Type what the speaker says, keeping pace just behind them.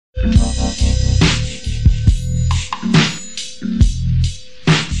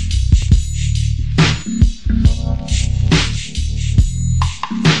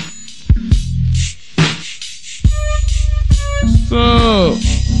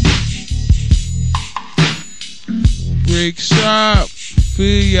Rick Sharp,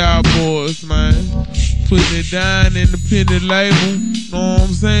 feel y'all boys, man. Putting it down, independent label, know what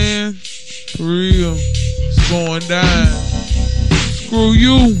I'm saying? For real, it's going down. Screw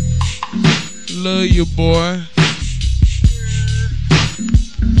you, love you, boy.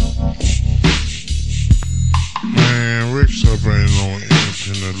 Man, Rick Sharp ain't on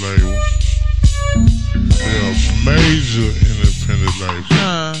independent label. They're a major independent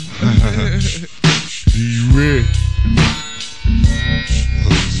label. D-Rick.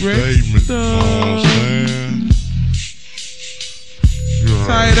 Statement, know what I'm saying?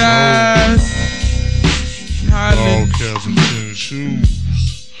 Tight eyes. Ball caps and tennis shoes.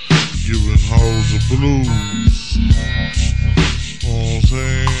 Giving hoes the blues. Know what I'm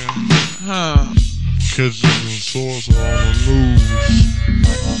saying? Catches and sorts on the news.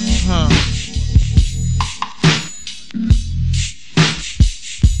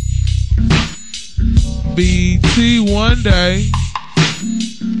 BET one day,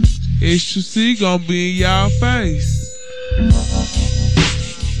 HUC gonna be in y'all face.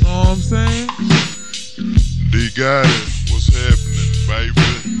 Know what I'm saying? D got it. What's happening, baby?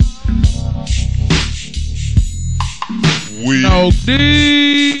 We no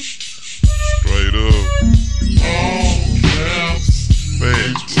D. Straight up.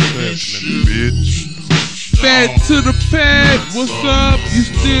 Facts, what's happening, bitch? Back to the pad. What's up? You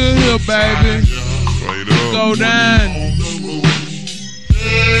still here, baby? Straight up. Go down.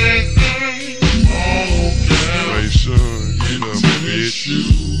 Ray Sean, get up, bitch.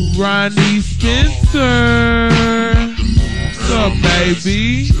 Ronnie Spencer. What's up,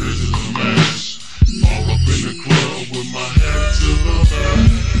 baby? All up in the club with my head to the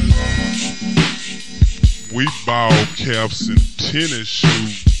back. We ball caps and tennis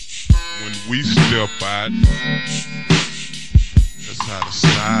shoes when we step out. That's how the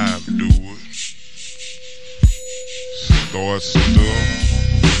side do it. Start stuff,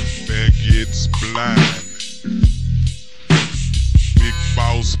 then gets blind. Big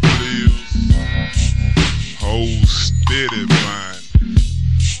boss players, hold steady mind.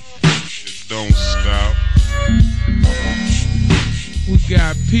 It don't stop. We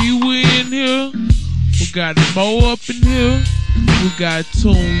got Pee-wee in here. We got Mo up in here. We got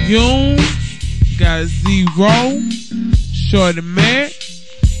Toon Yoon. Got Zero. Shorty Mac.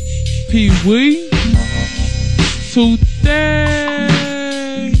 Pee-wee. Today.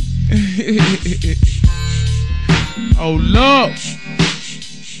 Oh, look.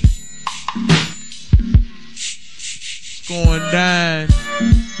 It's going down.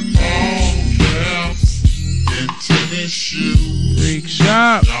 All caps and tennis shoes. Rick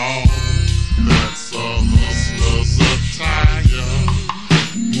Sharp. That's a hustler's attire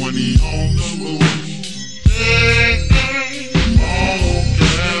when he on the move. All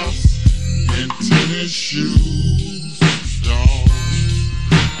caps and tennis shoes.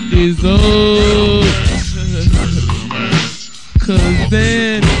 Is up. Cause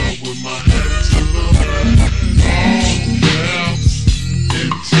then With my head to the back. All caps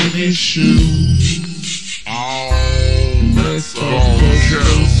and tennis shoes. let's go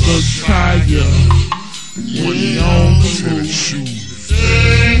attire when he on the tennis shoes.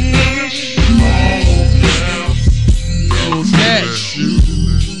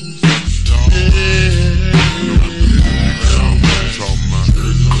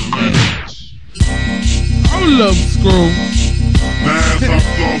 I love Screw. Last I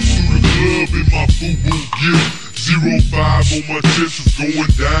flossed through the club in my FUBU gear. 05 on my chest is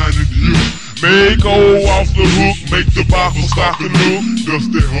going down in here. Make old off the hook, make the bottle stop and look.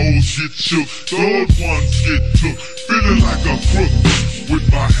 Dusty hoes get shook, third ones get took. Feeling like a crook with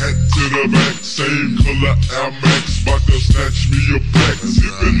my hat to the back. Same color Air Max, bout to snatch me a pack.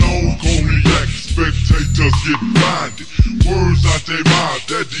 Sipping on cognac, spectators get blinded. Words out they mouth,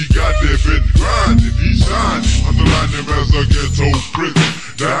 that D got that been grinding. He shining, underline him as a ghetto prince.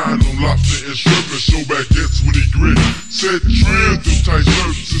 Down on lobster and shrimp and show back gets when he grit. Set trends, them tight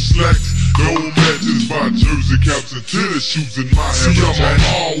shirts and slacks. No matches by jersey caps and tennis shoes in my habitat. See, I'ma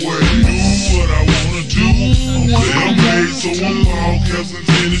always do what I wanna do. I'm made, so I'm all caps and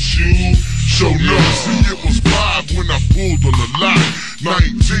tennis shoes. Show nothing, see it was 5 when I pulled on the lot.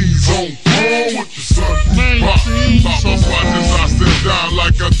 19's on call with the sun pop. Papa watches, I step down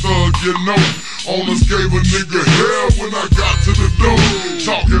like a thug, you know. Owners gave a nigga hell when I got to the door.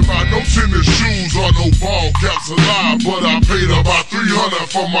 Talking about no tennis shoes or no ball caps alive, but I paid about 300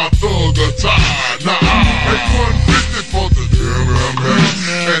 for my thug attire. Now I pay 150 for the Air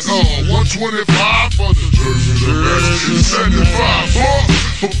Max and 125 for the jersey to match. 75 bucks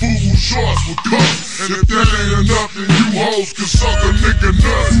for FUBU shorts with cuffs. And if that ain't enough, then you hoes can suck a nigga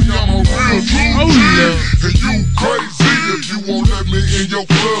nuts. See, I'm a real true G, and you crazy. won't let me in your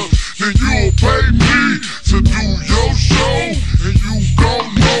club, then you'll pay me to do your show. And you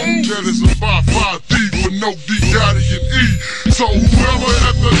don't know that it's about 5 deep with no D, Gotti, and E. So whoever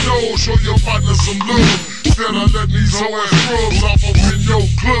at the door, show your partner some love. Instead of letting these whole ass scrubs off up in your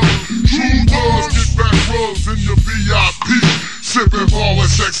club. True thugs get back rubs in your VIP. Sipping ball with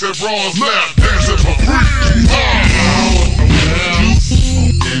sex and bras, lap dancing for free.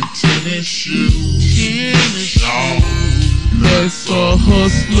 In tennis shoes. That's a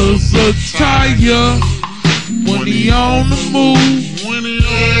hustler's attire. When he on the move.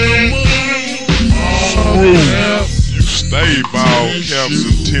 You stay ball caps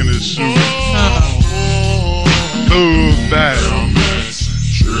and tennis shoes. Thug that.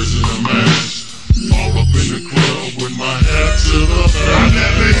 Jersey the mask. All up in the club with my hat to the back. I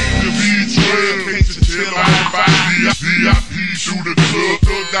never hate the V12, painted till I'm VIP through the club,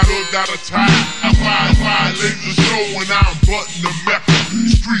 thugged out a tie. I find laser show when I'm button the mecca.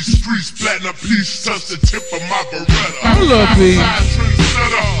 Streets, platinum piece, touch the tip of my Beretta. I love it.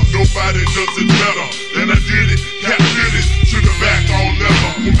 Nobody does it better than I did it. Cap did it to the back, all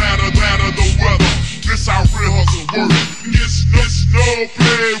leather. No matter the weather. This our real hustle work. It's no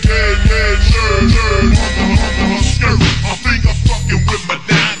play, under her skirt. I think I'm fucking with my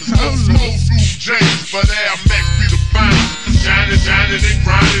diamonds. I'm slow through James, but Air Max be the finest. Shining and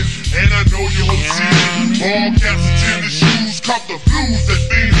grinding, and I know you hope see it. Ball caps and tennis shoes, cop the blues at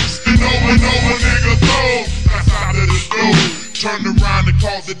Venus. And over, nigga, throw. That's out of the door. Turn around and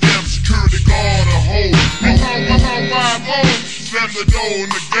call the damn security guard a hoe. I call 5-0, slam the door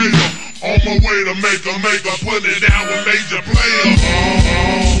in the gator. On my way to make a put it down with major players.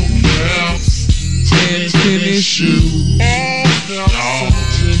 Tennis shoes.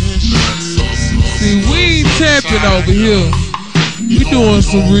 See, we ain't tapping over here. We doing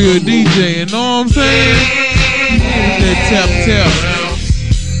some real DJing, know what I'm saying? That tap.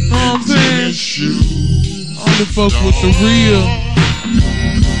 Know what I'm saying? Only fuck with the real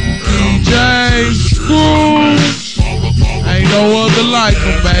DJ Screw. Ain't no other like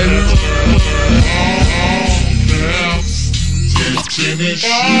them, baby. Tennis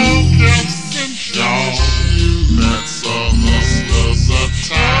shoes, that's a hustler's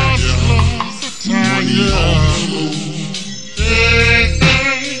attire. Money on the move,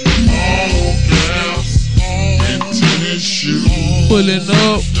 all caps and tennis shoes. Pulling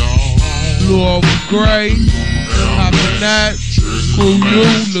up, blue over gray, hopping that, Screw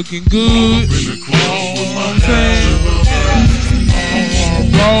you, looking good. Know what I'm saying?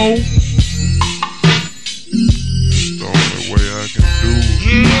 Roll. The only way I can do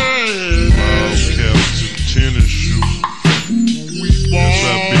it. Ball caps and tennis shoes. Yes, I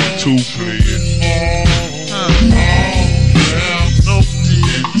be two playing.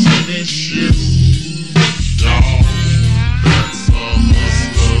 Tennis shoes, dog. That's a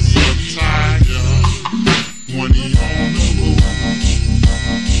hustler's attire. When he on the move.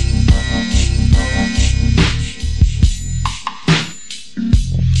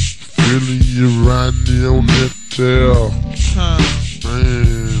 Feeling you riding on that tail.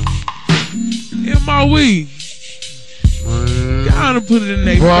 Man. MOE. Man. Y'all done put it in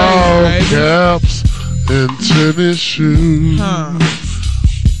their Ball face, baby. caps and tennis shoes.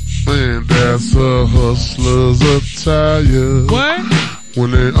 Man, that's a hustler's attire. What?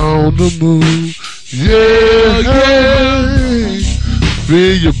 When they on the move. Yeah. Oh, yeah.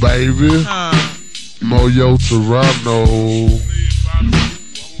 Feel you, baby. Moyo Toronto.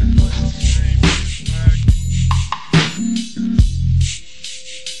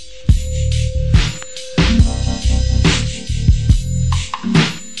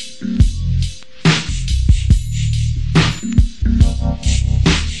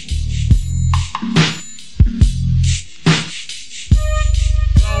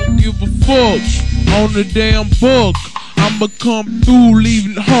 Fuck on the damn book. I'ma come through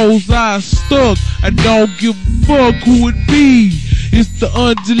leaving hoes eyes stuck. I don't give a fuck who it be. It's the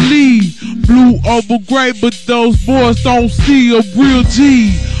Anjali, blue over gray, but those boys don't see a real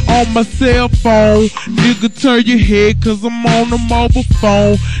G. On my cell phone, nigga turn your head cause I'm on the mobile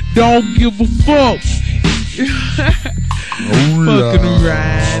phone. Don't give a fuck. Fucking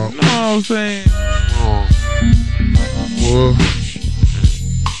ride, know what I'm saying?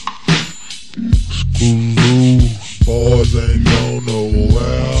 Screw boys ain't going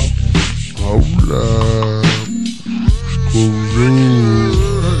nowhere. Hold up. Screw